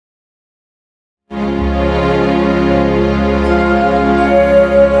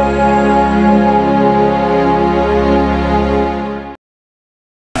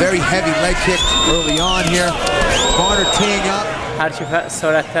heavy leg kick early on here. Garner teeing up.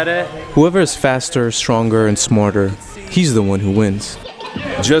 Whoever is faster, stronger, and smarter, he's the one who wins.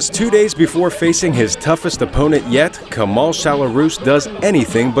 Just 2 days before facing his toughest opponent yet, Kamal Shalorus does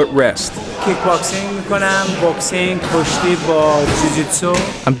anything but rest.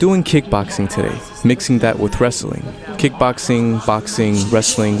 I'm doing kickboxing today, mixing that with wrestling. Kickboxing, boxing,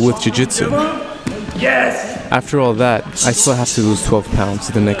 wrestling with jiu-jitsu. Yes! After all that, I still have to lose 12 pounds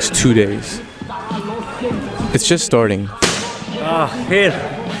in the next 2 days. It's just starting.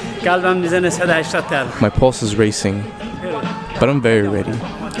 My pulse is racing, but I'm very ready.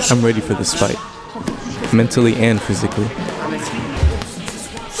 I'm ready for this fight, mentally and physically.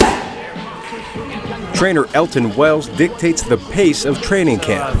 Trainer Elton Wells dictates the pace of training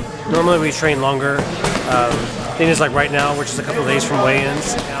camp. Normally we train longer. Thing is, like right now, we're just a couple of days from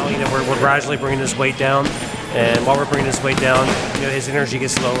weigh-ins. Now, we're gradually bringing his weight down, and while we're bringing his weight down, his energy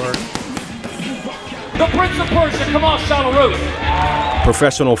gets lower. The Prince of Persia, Kamal Shalorus.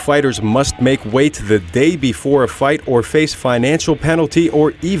 Professional fighters must make weight the day before a fight or face financial penalty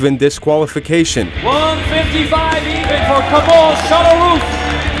or even disqualification. 155 even for Kamal Shalorus.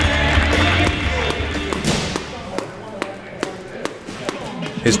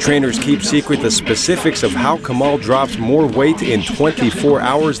 His trainers keep secret the specifics of how Kamal drops more weight in 24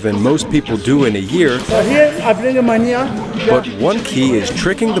 hours than most people do in a year. But one key is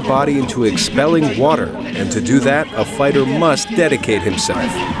tricking the body into expelling water, and to do that, a fighter must dedicate himself.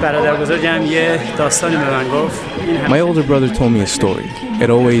 My older brother told me a story.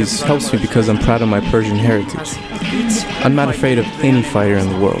 It always helps me because I'm proud of my Persian heritage. I'm not afraid of any fighter in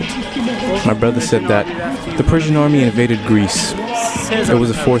the world. My brother said that the Persian army invaded Greece. There was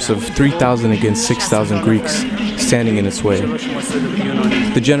a force of 3,000 against 6,000 Greeks standing in its way.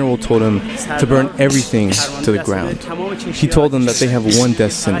 The general told him to burn everything to the ground. He told them that they have one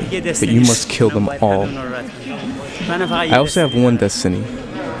destiny, that you must kill them all. I also have one destiny,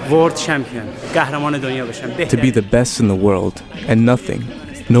 to be the best in the world, and nothing,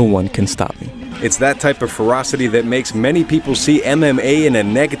 no one can stop me. It's that type of ferocity that makes many people see MMA in a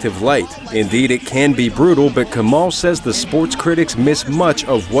negative light. Indeed, it can be brutal, but Kamal says the sports critics miss much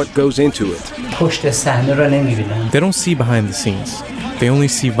of what goes into it. They don't see behind the scenes. They only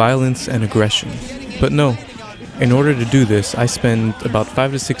see violence and aggression. But no, in order to do this, I spend about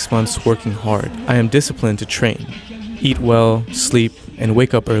 5 to 6 months working hard. I am disciplined to train, eat well, sleep, and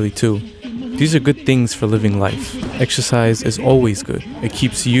wake up early too. These are good things for living life. Exercise is always good. It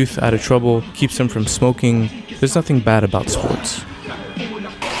keeps youth out of trouble, keeps them from smoking. There's nothing bad about sports.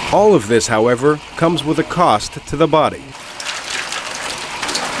 All of this, however, comes with a cost to the body.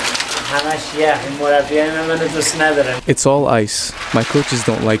 It's all ice. My coaches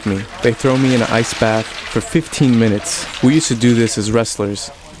don't like me. They throw me in an ice bath for 15 minutes. We used to do this as wrestlers,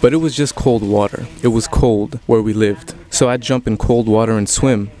 but it was just cold water. It was cold where we lived. So I'd jump in cold water and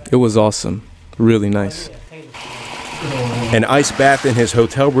swim. It was awesome. Really nice. An ice bath in his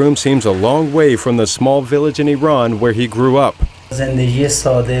hotel room seems a long way from the small village in Iran where he grew up.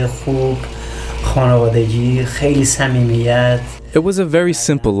 It was a very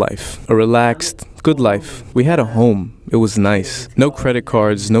simple life, a relaxed, good life. We had a home. It was nice. No credit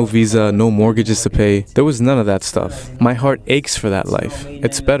cards, no visa, no mortgages to pay. There was none of that stuff. My heart aches for that life.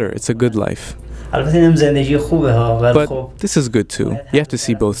 It's better. It's a good life. But this is good too. You have to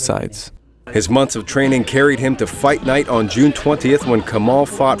see both sides. His months of training carried him to fight night on June 20th when Kamal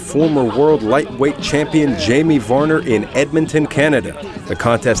fought former world lightweight champion Jamie Varner in Edmonton, Canada. The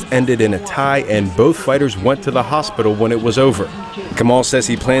contest ended in a tie and both fighters went to the hospital when it was over. Kamal says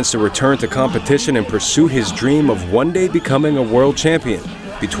he plans to return to competition and pursue his dream of one day becoming a world champion.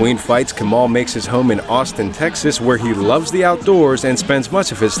 Between fights, Kamal makes his home in Austin, Texas, where he loves the outdoors and spends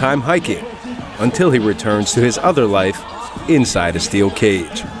much of his time hiking, until he returns to his other life inside a steel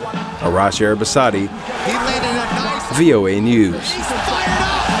cage. Arash, Arabasadi, VOA News.